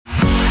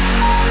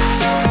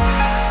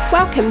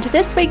Welcome to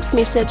this week's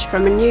message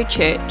from Renew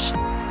Church.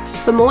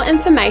 For more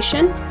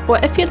information, or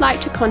if you'd like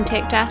to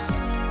contact us,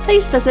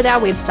 please visit our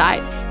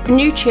website,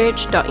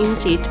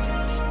 renewchurch.nz.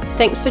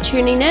 Thanks for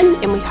tuning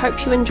in, and we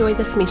hope you enjoy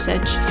this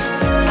message.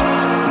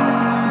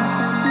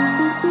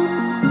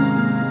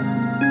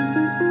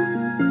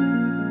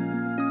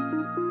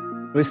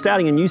 We're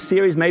starting a new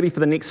series, maybe for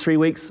the next 3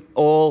 weeks,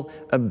 all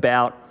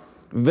about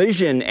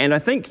vision. And I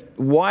think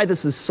why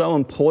this is so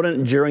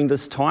important during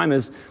this time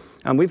is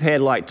we've had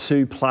like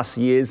 2+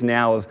 years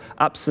now of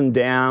ups and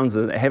downs,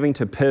 of having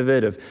to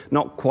pivot, of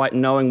not quite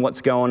knowing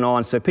what's going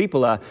on. So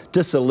people are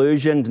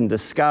disillusioned and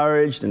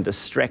discouraged and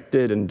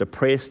distracted and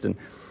depressed and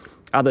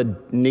other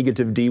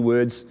negative D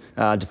words,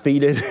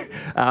 defeated,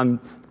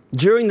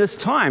 during this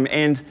time.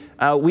 And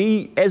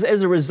we, as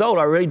a result,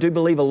 I really do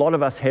believe a lot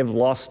of us have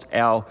lost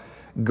our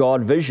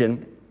God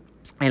vision,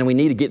 and we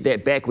need to get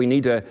that back. We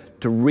need to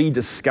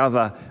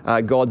rediscover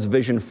God's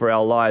vision for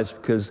our lives,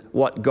 because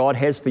what God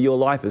has for your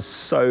life is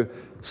so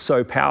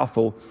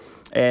powerful.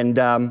 And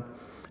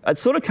it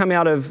sort of come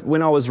out of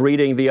when I was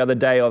reading the other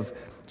day of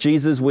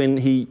Jesus when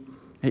he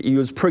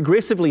was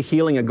progressively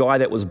healing a guy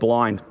that was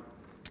blind.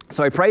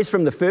 So he prays for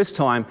him the first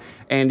time,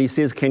 and he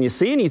says, "Can you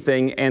see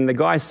anything?" And the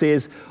guy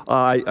says,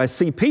 I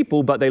see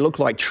people, but they look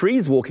like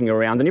trees walking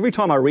around. And every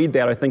time I read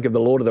that, I think of the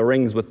Lord of the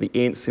Rings with the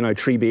ants,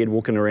 Treebeard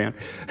walking around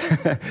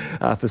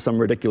for some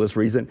ridiculous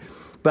reason.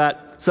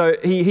 But so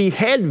he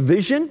had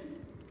vision,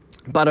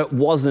 but it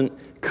wasn't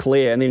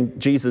clear. And then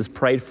Jesus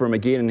prayed for him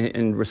again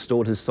and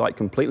restored his sight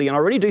completely. And I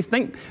really do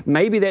think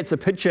maybe that's a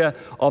picture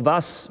of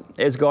us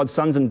as God's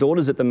sons and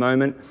daughters at the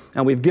moment.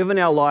 And we've given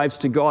our lives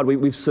to God.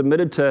 We've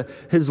submitted to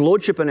his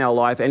lordship in our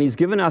life, and he's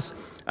given us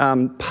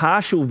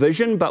partial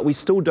vision, but we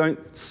still don't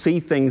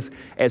see things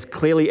as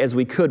clearly as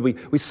we could.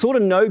 We sort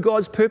of know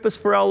God's purpose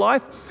for our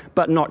life,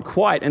 but not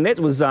quite. And that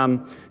was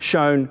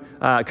shown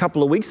a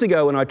couple of weeks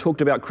ago when I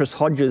talked about Chris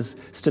Hodges'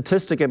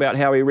 statistic about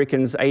how he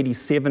reckons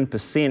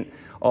 87%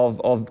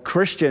 of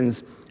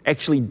Christians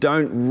actually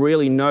don't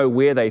really know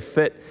where they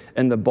fit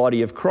in the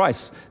body of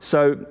Christ.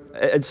 So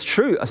it's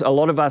true, a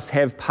lot of us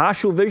have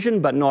partial vision,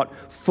 but not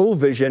full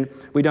vision.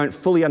 We don't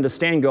fully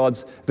understand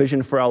God's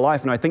vision for our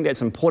life, and I think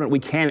that's important. We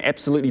can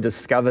absolutely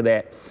discover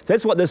that. So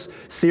that's what this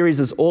series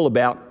is all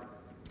about.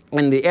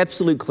 And the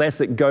absolute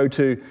classic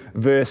go-to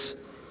verse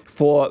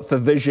for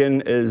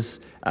vision is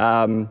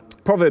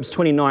Proverbs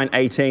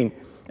 29:18.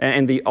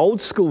 And the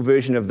old school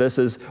version of this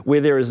is,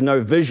 "Where there is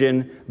no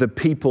vision, the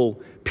people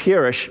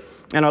perish."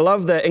 And I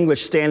love the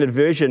English Standard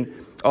Version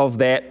of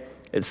that.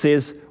 It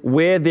says,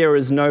 "Where there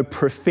is no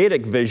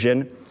prophetic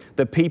vision,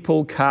 the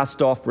people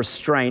cast off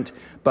restraint,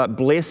 but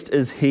blessed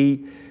is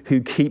he who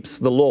keeps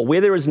the law."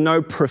 Where there is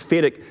no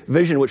prophetic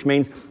vision, which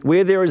means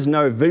where there is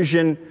no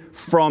vision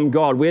from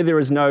God, where there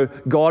is no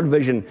God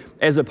vision,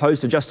 as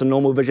opposed to just a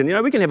normal vision.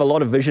 We can have a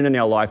lot of vision in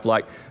our life,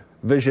 like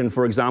vision,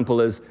 for example,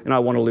 is, I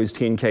want to lose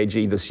 10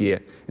 kg this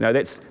year.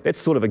 That's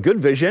sort of a good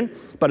vision,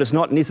 but it's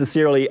not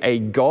necessarily a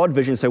God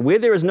vision. So where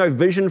there is no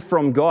vision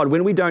from God,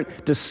 when we don't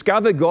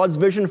discover God's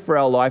vision for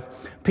our life,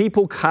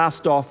 people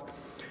cast off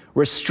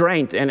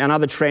restraint. And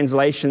other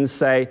translations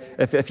say,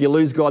 if you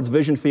lose God's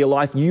vision for your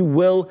life, you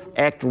will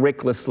act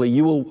recklessly,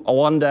 you will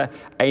wander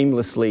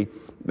aimlessly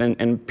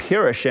and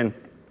perish. And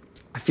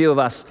a few of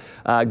us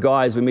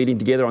guys, we're meeting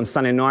together on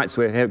Sunday nights.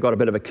 We've got a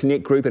bit of a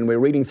connect group, and we're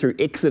reading through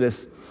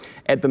Exodus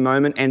at the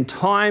moment, and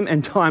time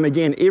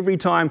again, every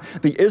time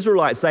the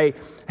Israelites, they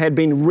had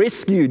been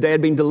rescued, they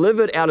had been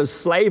delivered out of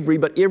slavery,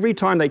 but every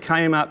time they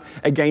came up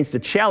against a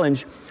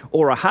challenge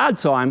or a hard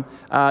time,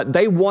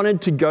 they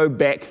wanted to go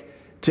back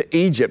to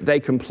Egypt. They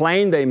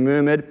complained, they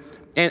murmured,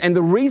 and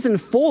the reason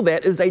for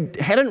that is they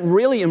hadn't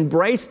really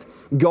embraced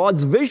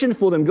God's vision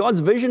for them.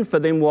 God's vision for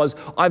them was,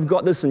 I've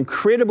got this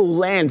incredible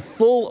land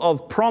full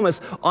of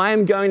promise I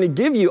am going to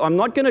give you. I'm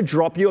not going to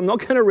drop you. I'm not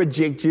going to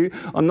reject you.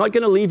 I'm not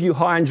going to leave you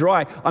high and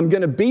dry. I'm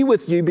going to be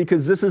with you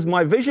because this is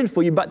my vision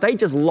for you. But they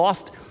just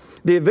lost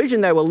their vision.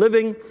 They were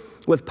living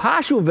with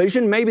partial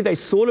vision. Maybe they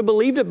sort of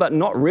believed it, but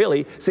not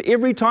really. So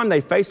every time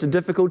they faced a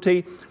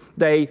difficulty,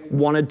 they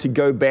wanted to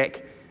go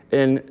back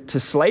into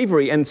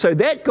slavery. And so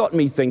that got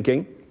me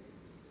thinking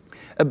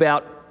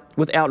about,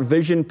 without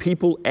vision,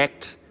 people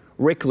act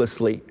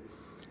recklessly.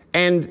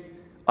 And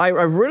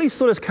I've really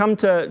sort of come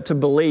to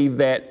believe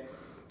that,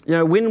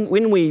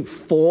 when we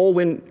fall,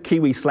 when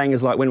Kiwi slang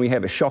is like when we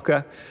have a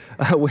shocker,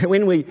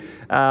 when we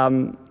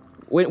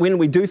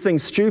do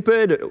things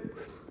stupid,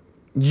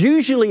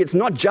 usually it's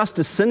not just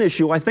a sin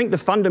issue. I think the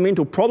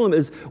fundamental problem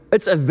is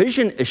it's a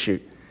vision issue.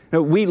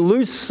 We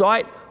lose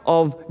sight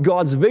of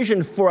God's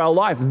vision for our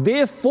life.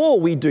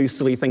 Therefore, we do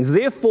silly things.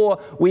 Therefore,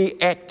 we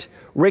act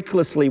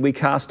recklessly. We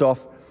cast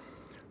off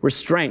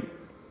restraint.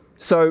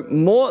 So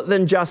more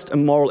than just a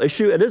moral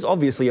issue, it is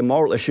obviously a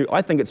moral issue.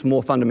 I think it's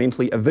more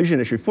fundamentally a vision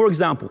issue. For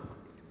example,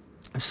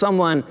 if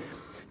someone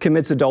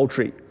commits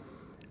adultery,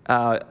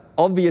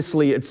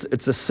 obviously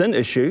it's a sin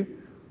issue,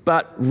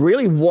 but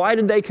really, why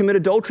did they commit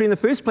adultery in the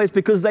first place?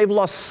 Because they've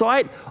lost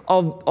sight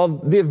of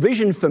their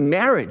vision for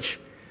marriage.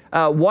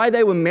 why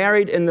they were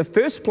married in the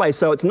first place.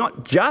 So it's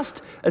not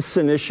just a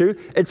sin issue,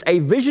 it's a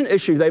vision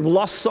issue. They've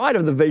lost sight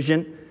of the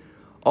vision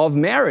of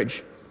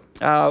marriage.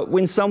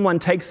 When someone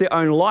takes their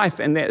own life,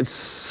 and that is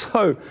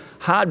so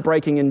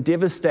heartbreaking and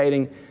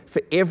devastating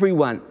for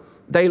everyone,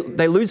 they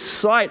lose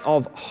sight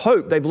of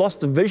hope. They've lost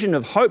the vision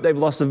of hope. They've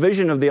lost the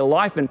vision of their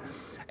life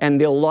and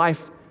their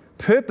life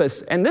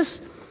purpose. And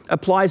this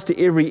applies to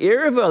every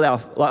area of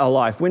our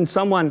life. When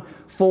someone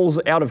falls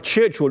out of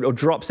church or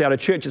drops out of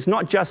church, it's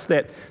not just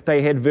that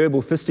they had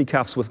verbal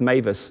fisticuffs with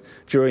Mavis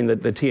during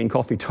the tea and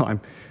coffee time.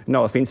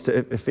 No offense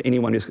to if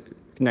anyone whose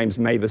name's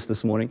Mavis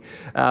this morning.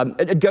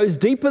 It goes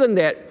deeper than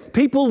that.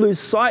 People lose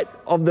sight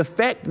of the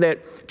fact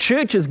that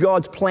church is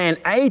God's plan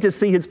A, to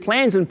see his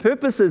plans and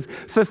purposes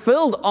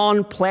fulfilled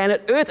on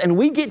planet Earth, and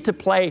we get to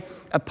play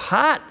a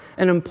part,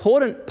 an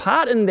important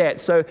part in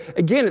that. So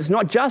again, it's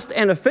not just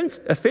an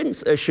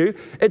offense issue,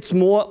 it's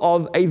more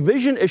of a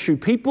vision issue.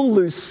 People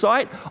lose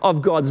sight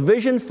of God's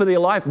vision for their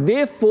life,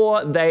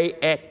 therefore they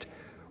act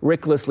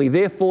recklessly,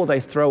 therefore they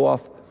throw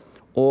off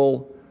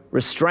all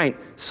restraint.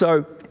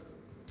 So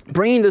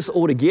bringing this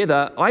all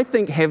together, I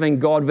think having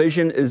God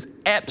vision is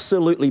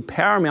absolutely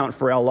paramount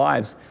for our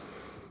lives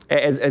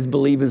as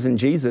believers in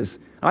Jesus.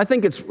 I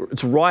think it's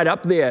right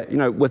up there,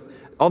 with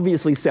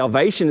obviously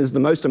salvation is the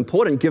most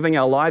important, giving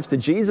our lives to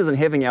Jesus and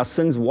having our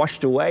sins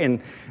washed away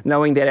and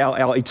knowing that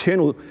our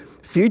eternal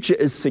future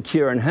is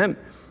secure in him.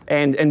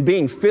 And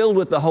being filled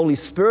with the Holy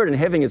Spirit and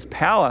having his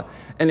power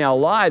in our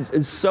lives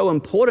is so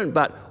important.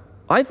 But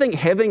I think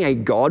having a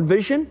God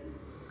vision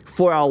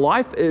for our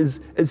life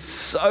is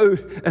so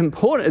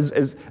important,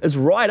 is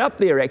right up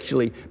there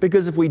actually,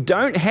 because if we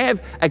don't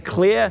have a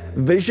clear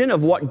vision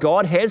of what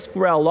God has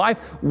for our life,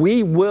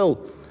 we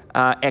will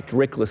act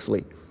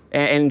recklessly.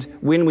 And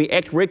when we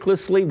act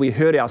recklessly, we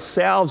hurt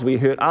ourselves, we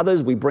hurt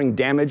others, we bring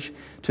damage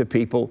to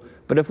people.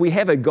 But if we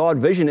have a God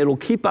vision, it'll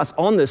keep us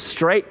on the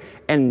straight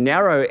and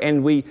narrow,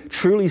 and we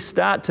truly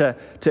start to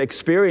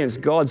experience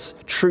God's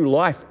true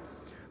life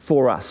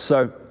for us.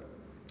 So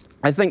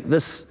I think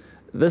this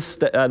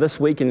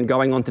week and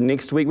going on to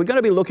next week, we're going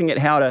to be looking at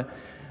how to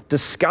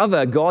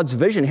discover God's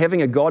vision,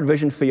 having a God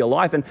vision for your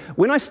life. And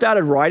when I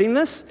started writing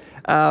this,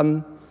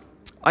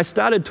 I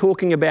started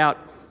talking about,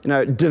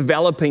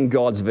 developing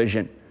God's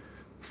vision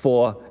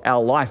for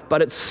our life.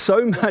 But it's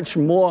so much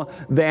more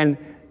than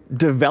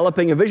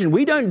developing a vision.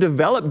 We don't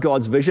develop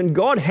God's vision.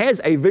 God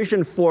has a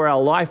vision for our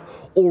life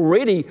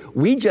already.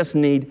 We just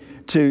need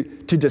to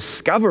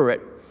discover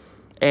it.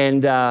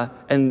 And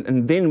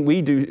then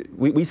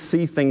we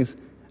see things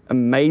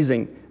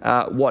amazing,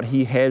 what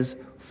he has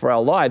for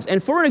our lives.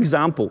 And for an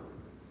example,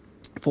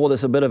 for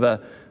this, a bit of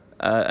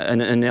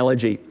an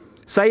analogy.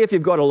 Say if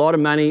you've got a lot of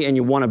money and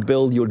you want to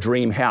build your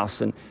dream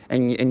house and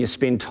you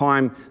spend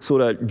time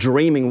sort of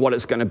dreaming what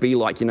it's going to be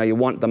like. You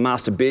want the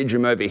master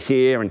bedroom over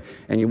here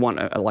and you want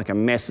a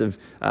massive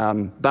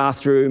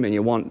bathroom, and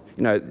you want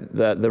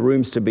the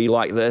rooms to be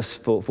like this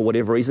for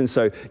whatever reason.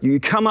 So you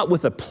come up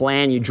with a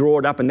plan, you draw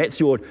it up, and that's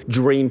your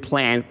dream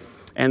plan.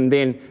 And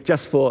then,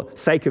 just for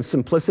sake of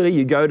simplicity,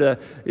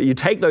 you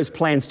take those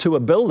plans to a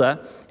builder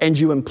and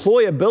you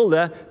employ a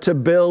builder to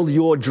build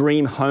your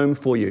dream home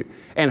for you.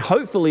 And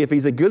hopefully, if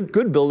he's a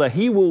good builder,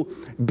 he will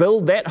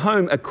build that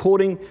home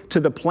according to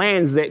the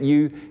plans that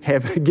you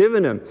have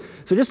given him.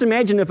 So just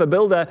imagine if a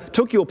builder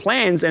took your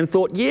plans and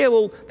thought, yeah,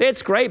 well,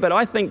 that's great, but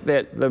I think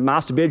that the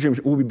master bedroom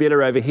will be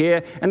better over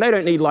here, and they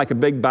don't need like a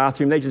big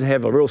bathroom, they just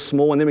have a real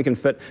small, and then we can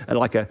fit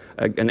like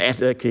an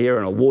attic here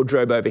and a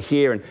wardrobe over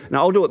here, and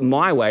I'll do it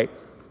my way.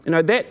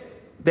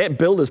 That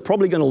builder's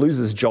probably going to lose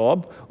his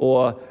job,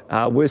 or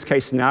worst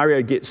case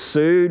scenario, get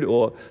sued,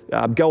 or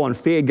go on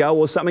fair go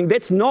or something.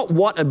 That's not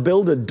what a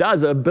builder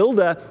does. A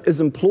builder is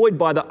employed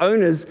by the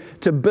owners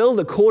to build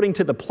according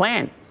to the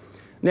plan.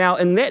 Now,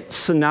 in that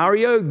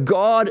scenario,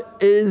 God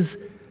is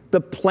the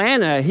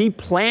planner. He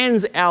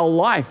plans our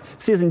life.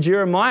 It says in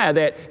Jeremiah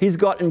that he's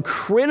got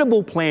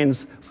incredible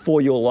plans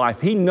for your life.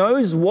 He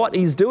knows what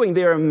he's doing.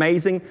 They're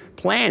amazing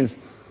plans.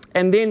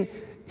 And then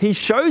he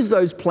shows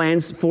those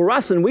plans for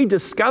us, and we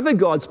discover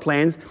God's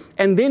plans,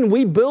 and then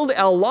we build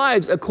our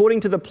lives according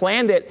to the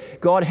plan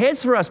that God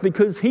has for us,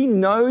 because he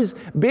knows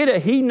better.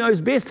 He knows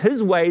best.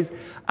 His ways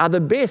are the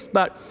best.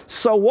 But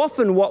so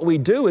often what we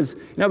do is,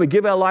 we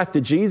give our life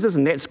to Jesus,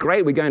 and that's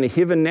great. We're going to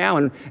heaven now,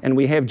 and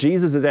we have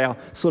Jesus as our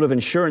sort of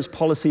insurance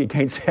policy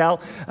against hell.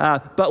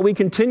 But we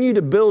continue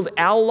to build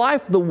our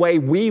life the way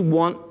we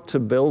want to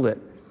build it.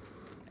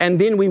 And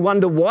then we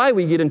wonder why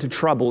we get into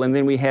trouble, and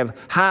then we have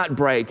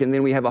heartbreak, and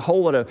then we have a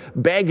whole lot of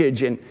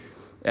baggage and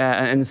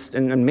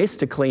a mess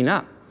to clean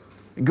up.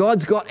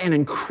 God's got an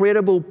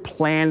incredible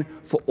plan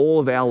for all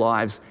of our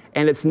lives,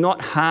 and it's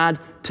not hard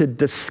to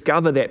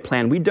discover that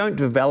plan. We don't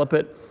develop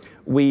it,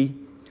 we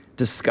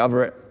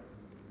discover it.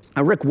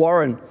 Rick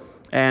Warren,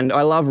 and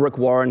I love Rick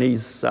Warren.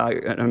 He's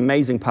an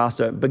amazing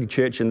pastor, a big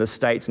church in the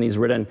States, and he's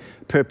written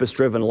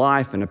Purpose-Driven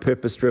Life and A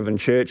Purpose-Driven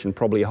Church, and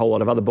probably a whole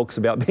lot of other books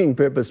about being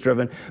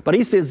purpose-driven. But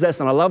he says this,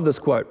 and I love this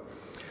quote: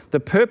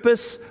 "The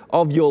purpose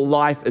of your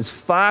life is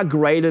far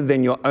greater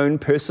than your own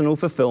personal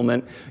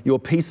fulfillment, your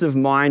peace of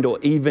mind, or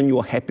even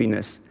your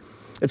happiness.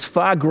 It's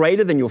far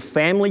greater than your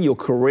family, your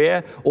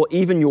career, or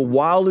even your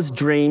wildest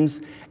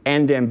dreams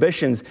and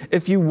ambitions.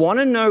 If you want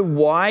to know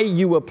why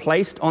you were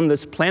placed on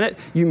this planet,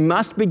 you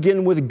must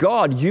begin with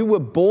God. You were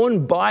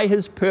born by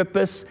His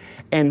purpose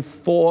and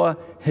for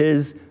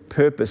His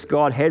purpose.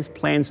 God has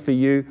plans for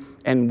you,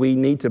 and we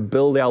need to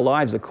build our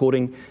lives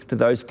according to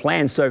those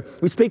plans. So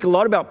we speak a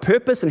lot about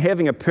purpose and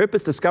having a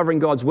purpose, discovering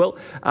God's will,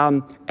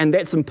 and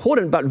that's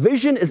important. But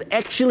vision is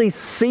actually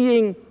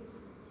seeing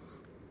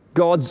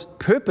God's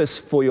purpose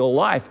for your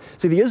life.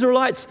 See, the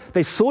Israelites,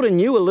 they sort of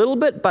knew a little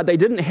bit, but they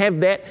didn't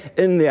have that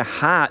in their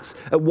hearts.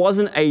 It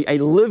wasn't a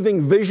living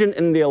vision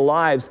in their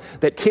lives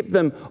that kept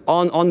them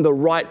on the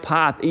right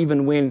path,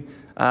 even when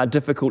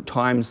difficult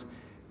times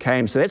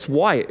came. So that's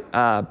why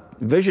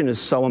vision is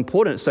so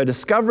important. So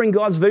discovering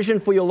God's vision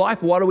for your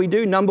life, what do we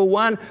do? Number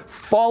one,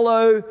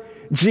 follow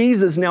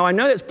Jesus. Now, I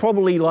know that's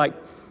probably like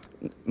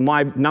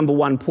my number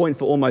one point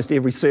for almost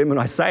every sermon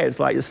I say. It's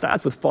like it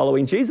starts with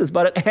following Jesus,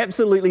 but it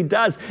absolutely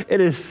does.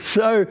 It is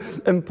so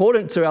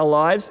important to our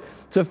lives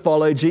to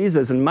follow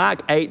Jesus. In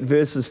Mark 8,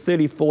 verses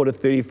 34 to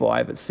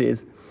 35, it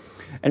says,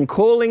 "And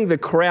calling the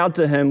crowd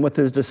to him with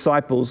his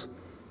disciples,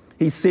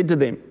 he said to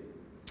them,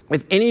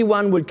 'If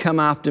anyone would come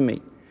after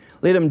me,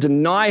 let him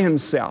deny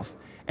himself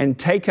and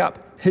take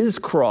up his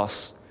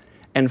cross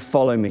and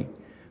follow me.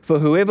 For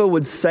whoever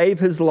would save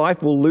his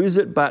life will lose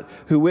it, but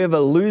whoever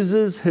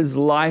loses his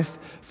life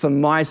for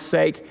my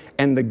sake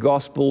and the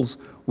gospel's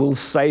will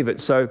save it.'"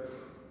 So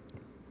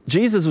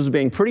Jesus was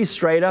being pretty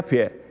straight up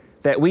here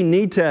that we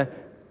need to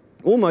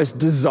almost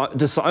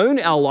disown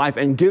our life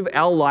and give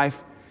our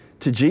life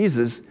to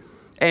Jesus.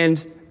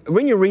 And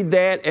when you read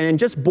that and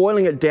just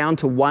boiling it down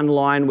to one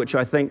line, which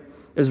I think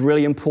is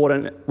really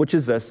important, which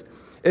is this: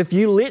 if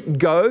you let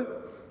go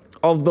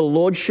of the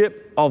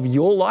lordship of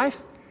your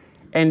life,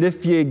 and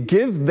if you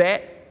give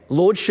that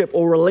lordship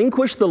or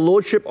relinquish the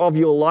lordship of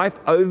your life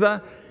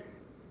over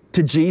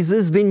to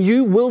Jesus, then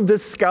you will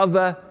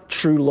discover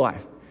true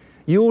life.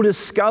 You will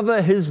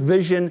discover His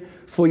vision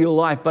for your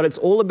life. But it's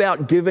all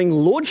about giving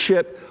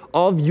lordship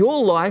of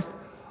your life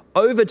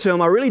over to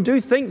Him. I really do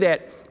think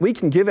that we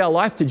can give our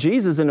life to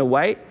Jesus in a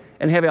way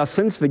and have our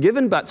sins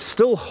forgiven, but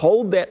still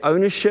hold that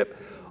ownership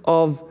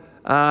of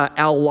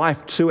our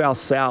life to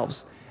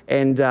ourselves.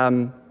 And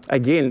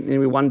again,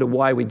 we wonder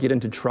why we get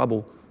into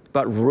trouble.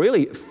 But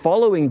really,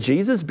 following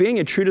Jesus, being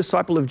a true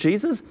disciple of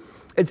Jesus,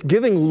 it's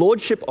giving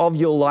lordship of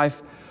your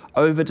life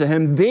over to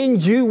Him. Then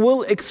you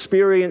will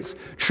experience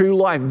true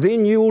life.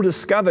 Then you will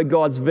discover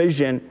God's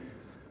vision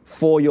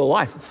for your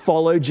life.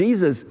 Follow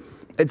Jesus.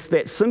 It's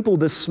that simple.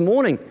 This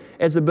morning,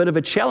 as a bit of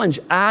a challenge,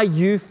 are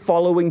you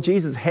following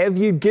Jesus? Have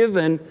you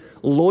given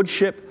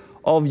lordship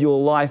of your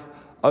life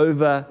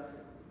over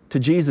to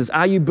Jesus?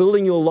 Are you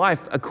building your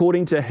life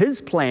according to His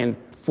plan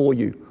for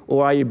you,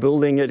 or are you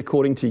building it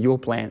according to your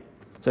plan?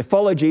 So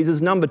follow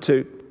Jesus. Number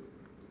two,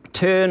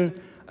 turn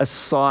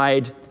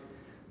aside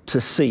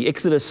to see.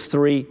 Exodus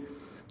 3,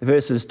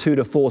 verses 2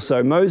 to 4.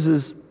 So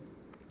Moses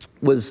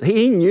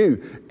he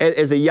knew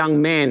as a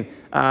young man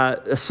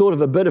sort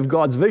of a bit of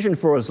God's vision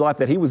for his life,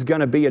 that he was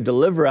going to be a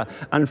deliverer.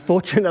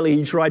 Unfortunately,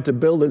 he tried to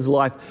build his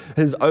life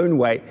his own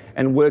way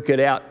and work it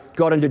out,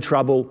 got into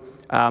trouble,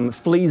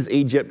 flees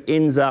Egypt,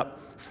 ends up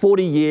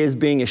 40 years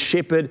being a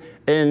shepherd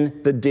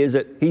in the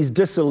desert. He's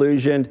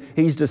disillusioned,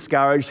 he's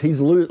discouraged, he's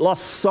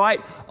lost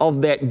sight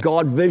of that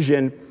God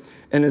vision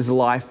in his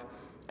life.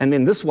 And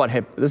then this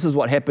is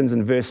what happens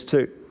in verse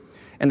 2.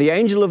 "And the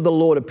angel of the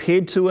Lord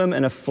appeared to him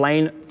in a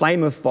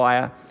flame of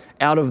fire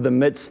out of the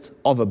midst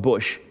of a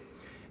bush.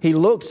 He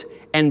looked,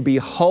 and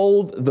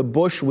behold, the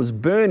bush was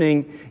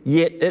burning,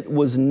 yet it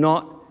was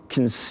not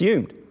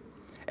consumed.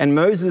 And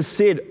Moses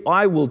said,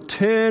 'I will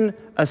turn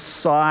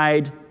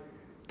aside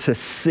to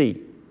see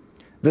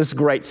this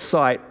great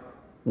sight,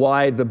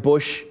 why the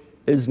bush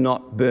is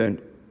not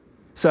burned.'"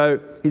 So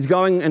he's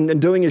going and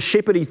doing his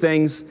shepherdy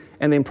things,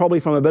 and then probably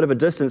from a bit of a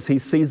distance, he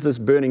sees this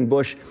burning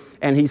bush,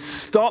 and he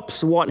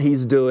stops what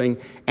he's doing,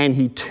 and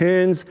he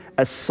turns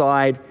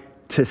aside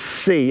to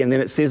see. And then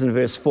it says in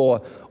verse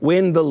 4,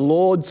 "When the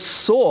Lord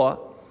saw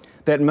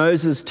that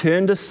Moses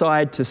turned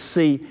aside to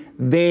see,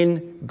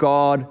 then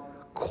God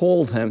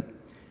called him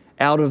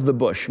out of the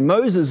bush.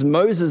 'Moses,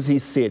 Moses,' he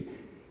said,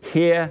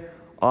 'Here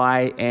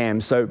I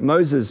am.'" So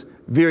Moses,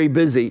 very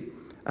busy,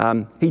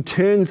 he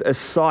turns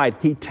aside.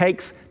 He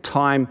takes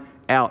time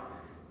out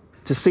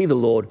to see the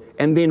Lord.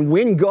 And then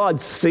when God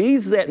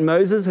sees that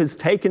Moses has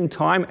taken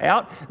time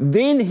out,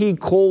 then He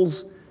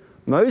calls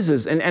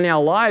Moses. And in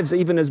our lives,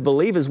 even as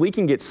believers, we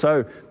can get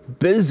so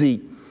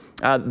busy.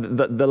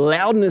 The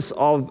loudness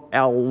of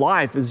our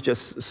life is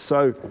just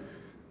so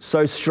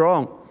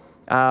strong.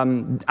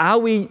 Are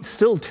we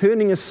still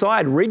turning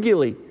aside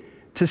regularly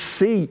to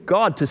see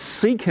God, to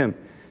seek Him,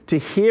 to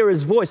hear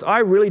His voice? I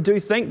really do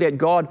think that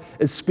God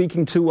is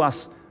speaking to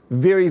us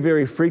very,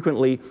 very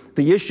frequently.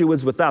 The issue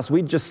is with us.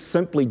 We just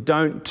simply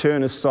don't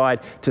turn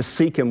aside to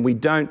seek Him. We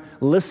don't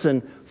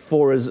listen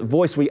for His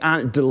voice. We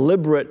aren't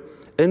deliberate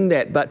in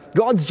that. But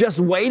God's just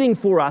waiting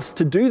for us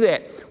to do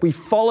that. We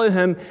follow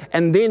him,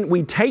 and then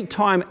we take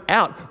time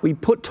out. We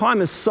put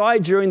time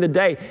aside during the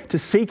day to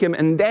seek him,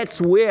 and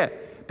that's where,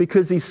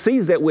 because he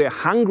sees that we're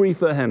hungry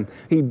for him,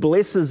 he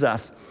blesses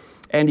us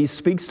and he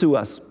speaks to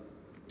us.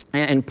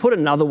 And put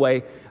another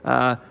way,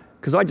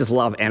 because I just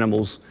love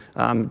animals.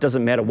 It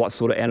doesn't matter what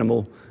sort of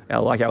animal.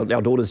 Like our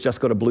daughter's just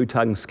got a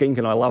blue-tongued skink,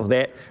 and I love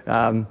that.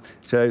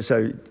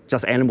 So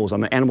just animals.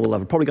 I'm an animal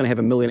lover. Probably going to have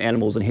 1 million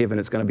animals in heaven.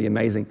 It's going to be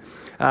amazing.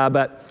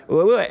 But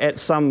we were at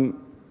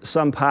some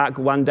park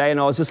one day, and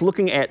I was just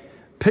looking at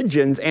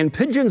pigeons, and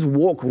pigeons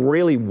walk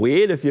really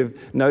weird. If you've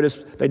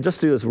noticed, they just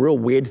do this real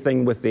weird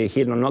thing with their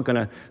head, and I'm not going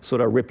to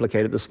sort of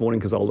replicate it this morning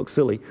because I'll look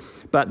silly.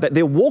 But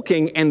they're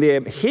walking, and their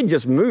head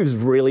just moves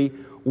really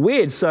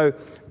weird. So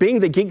being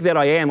the geek that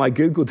I am, I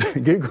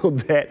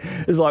Googled that.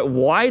 It's like,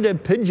 why do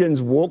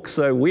pigeons walk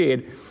so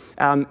weird?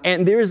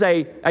 And there is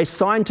a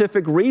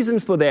scientific reason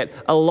for that.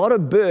 A lot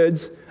of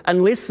birds,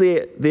 unless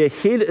their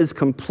head is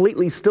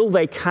completely still,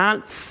 they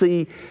can't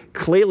see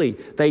clearly.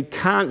 They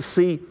can't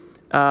see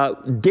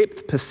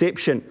depth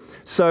perception.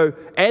 So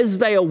as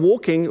they are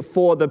walking,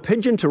 for the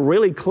pigeon to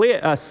really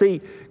see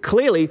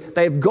clearly,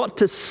 they've got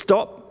to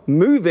stop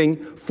moving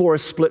for a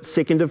split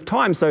second of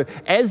time. So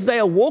as they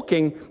are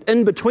walking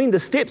in between the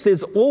steps,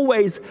 there's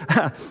always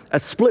a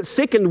split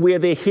second where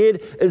their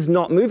head is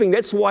not moving.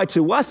 That's why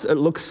to us it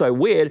looks so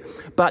weird,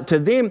 but to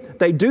them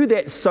they do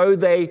that so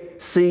they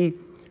see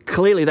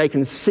clearly. They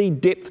can see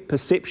depth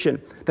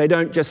perception. They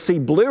don't just see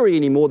blurry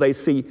anymore, they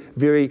see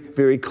very,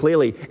 very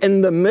clearly.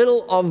 In the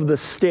middle of the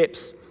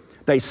steps,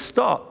 they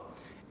stop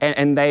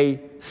and they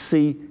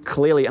see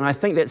clearly. And I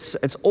think it's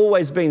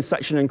always been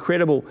such an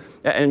incredible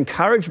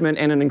encouragement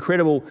and an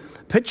incredible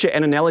picture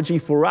and analogy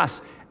for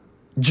us.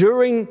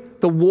 During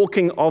the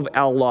walking of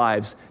our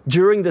lives,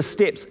 during the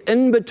steps,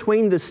 in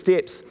between the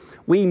steps,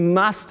 we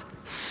must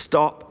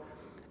stop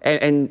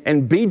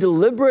and be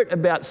deliberate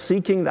about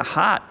seeking the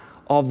heart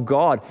of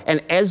God.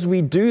 And as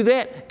we do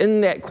that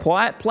in that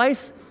quiet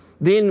place,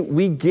 then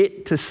we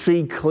get to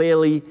see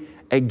clearly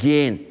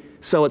again.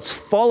 So it's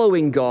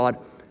following God,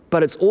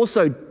 but it's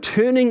also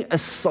turning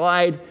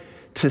aside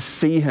to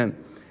see him.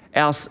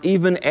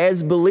 Even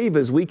as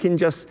believers, we can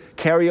just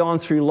carry on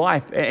through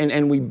life,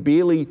 and we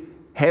barely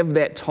have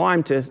that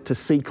time to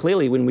see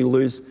clearly when we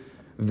lose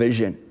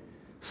vision.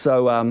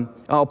 So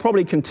I'll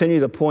probably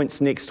continue the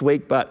points next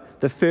week, but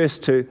the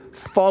first two,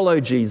 follow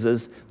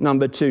Jesus.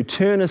 Number two,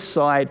 turn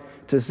aside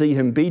to see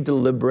him. Be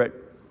deliberate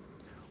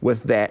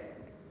with that.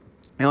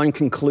 Now, in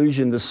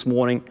conclusion this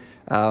morning,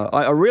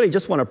 I really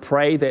just want to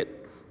pray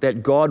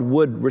that God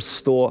would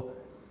restore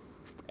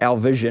our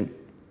vision,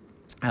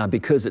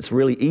 because it's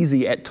really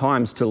easy at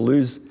times to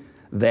lose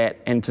that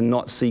and to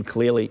not see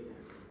clearly.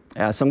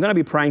 So I'm going to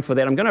be praying for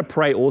that. I'm going to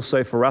pray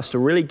also for us to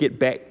really get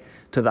back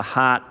to the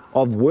heart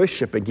of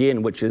worship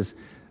again, which is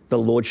the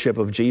lordship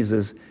of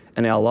Jesus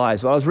in our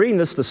lives. Well, I was reading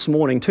this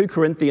morning, 2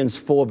 Corinthians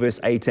 4, verse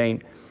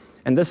 18,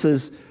 and this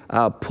is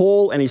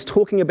Paul, and he's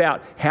talking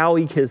about how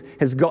he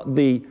has got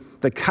the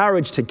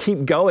courage to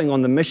keep going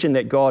on the mission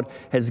that God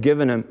has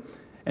given him.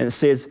 And it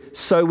says,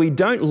 so we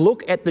don't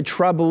look at the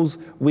troubles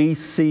we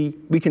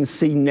can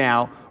see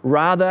now.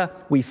 Rather,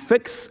 we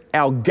fix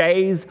our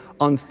gaze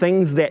on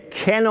things that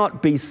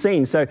cannot be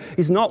seen. So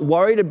he's not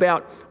worried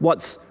about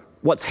what's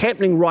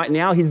happening right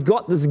now. He's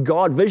got this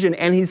God vision,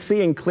 and he's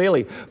seeing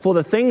clearly. For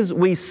the things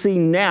we see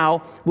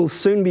now will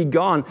soon be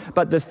gone,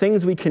 but the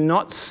things we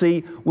cannot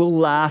see will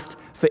last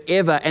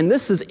forever. And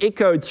this is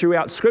echoed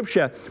throughout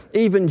Scripture.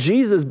 Even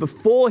Jesus,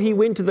 before he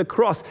went to the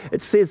cross,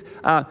 it says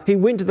he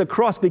went to the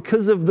cross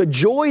because of the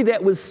joy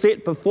that was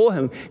set before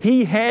him.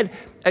 He had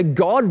a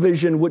God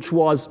vision, which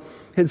was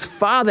his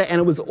Father, and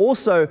it was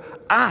also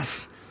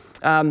us.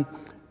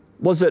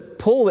 Was it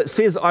Paul that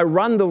says, I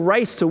run the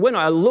race to win?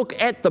 I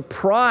look at the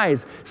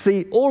prize.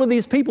 See, all of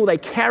these people, they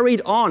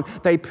carried on.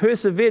 They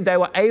persevered. They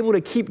were able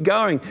to keep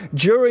going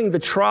during the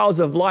trials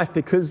of life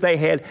because they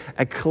had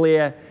a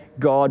clear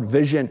God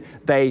vision.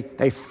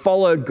 They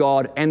followed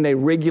God, and they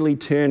regularly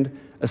turned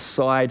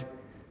aside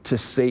to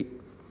see.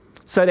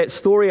 So that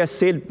story I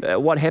said,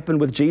 what happened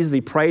with Jesus,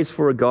 he prays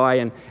for a guy,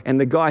 and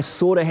the guy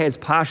sort of has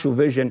partial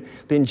vision.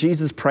 Then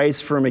Jesus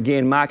prays for him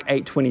again. Mark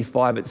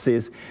 8:25, it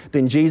says,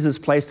 then Jesus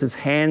placed his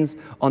hands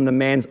on the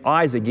man's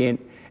eyes again,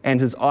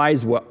 and his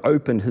eyes were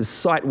opened. His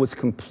sight was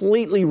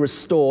completely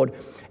restored,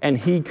 and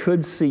he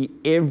could see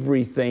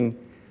everything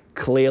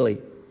clearly.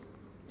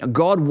 Now,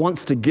 God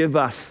wants to give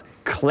us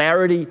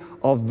clarity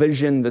of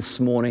vision this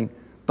morning,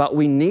 but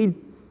we need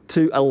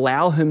to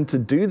allow him to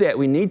do that.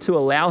 We need to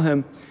allow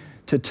him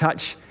to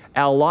touch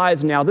our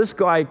lives. Now, this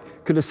guy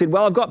could have said,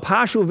 well, I've got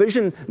partial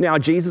vision now,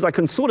 Jesus. I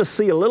can sort of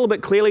see a little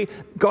bit clearly.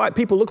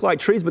 People look like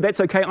trees, but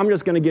that's okay. I'm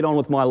just going to get on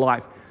with my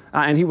life.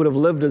 And he would have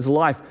lived his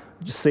life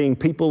just seeing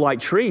people like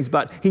trees.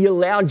 But he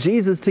allowed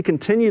Jesus to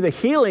continue the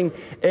healing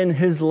in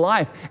his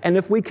life. And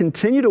if we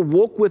continue to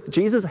walk with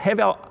Jesus, have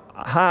our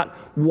heart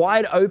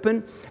wide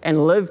open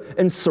and live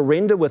in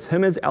surrender with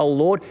him as our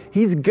Lord,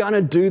 he's going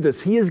to do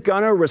this. He is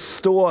going to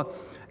restore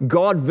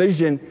God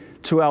vision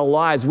to our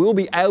lives. We'll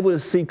be able to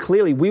see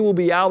clearly. We will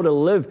be able to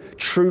live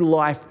true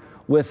life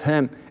with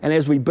Him. And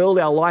as we build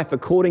our life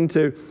according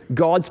to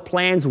God's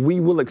plans, we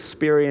will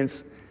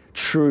experience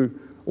true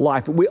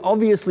life. We're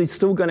obviously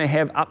still going to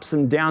have ups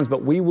and downs,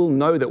 but we will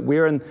know that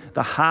we're in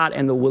the heart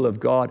and the will of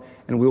God,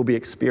 and we'll be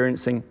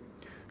experiencing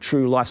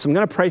true life. So I'm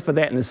going to pray for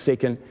that in a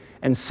second.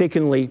 And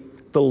secondly,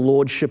 the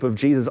lordship of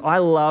Jesus. I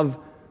love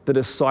the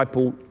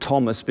disciple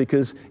Thomas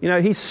because,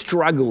 he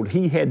struggled.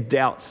 He had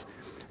doubts.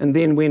 And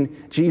then when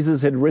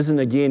Jesus had risen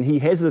again, he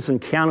has this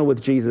encounter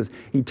with Jesus.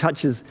 He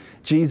touches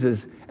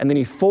Jesus, and then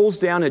he falls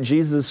down at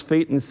Jesus'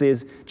 feet and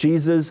says,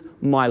 "Jesus,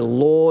 my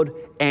Lord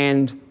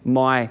and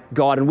my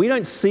God." And we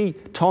don't see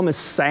Thomas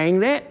saying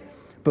that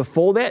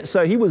before that.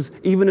 So he was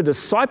even a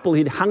disciple.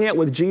 He'd hung out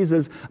with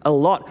Jesus a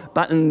lot.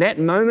 But in that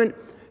moment,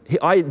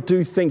 I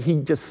do think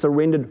he just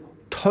surrendered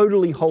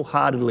totally,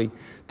 wholeheartedly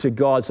to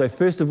God. So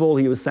first of all,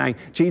 he was saying,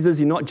 "Jesus,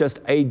 you're not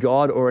just a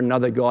God or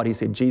another God." He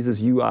said, "Jesus,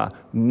 you are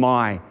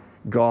my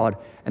God."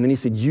 And then he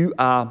said, "You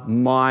are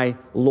my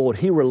Lord."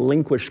 He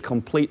relinquished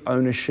complete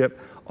ownership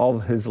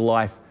of his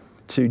life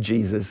to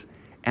Jesus.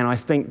 And I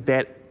think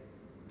that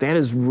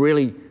is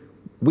really,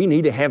 we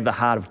need to have the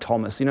heart of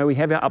Thomas. We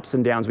have our ups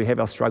and downs, we have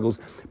our struggles,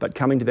 but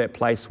coming to that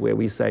place where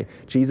we say,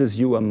 "Jesus,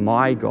 you are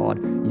my God,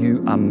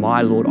 you are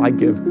my Lord. I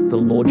give the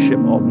lordship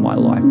of my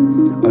life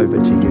over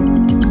to you."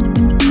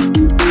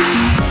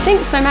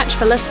 Thanks so much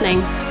for listening.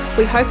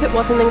 We hope it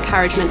was an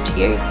encouragement to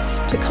you.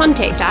 To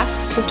contact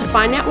us or to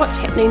find out what's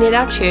happening at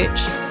our church,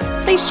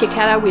 please check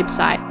out our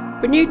website,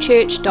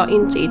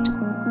 renewchurch.nz.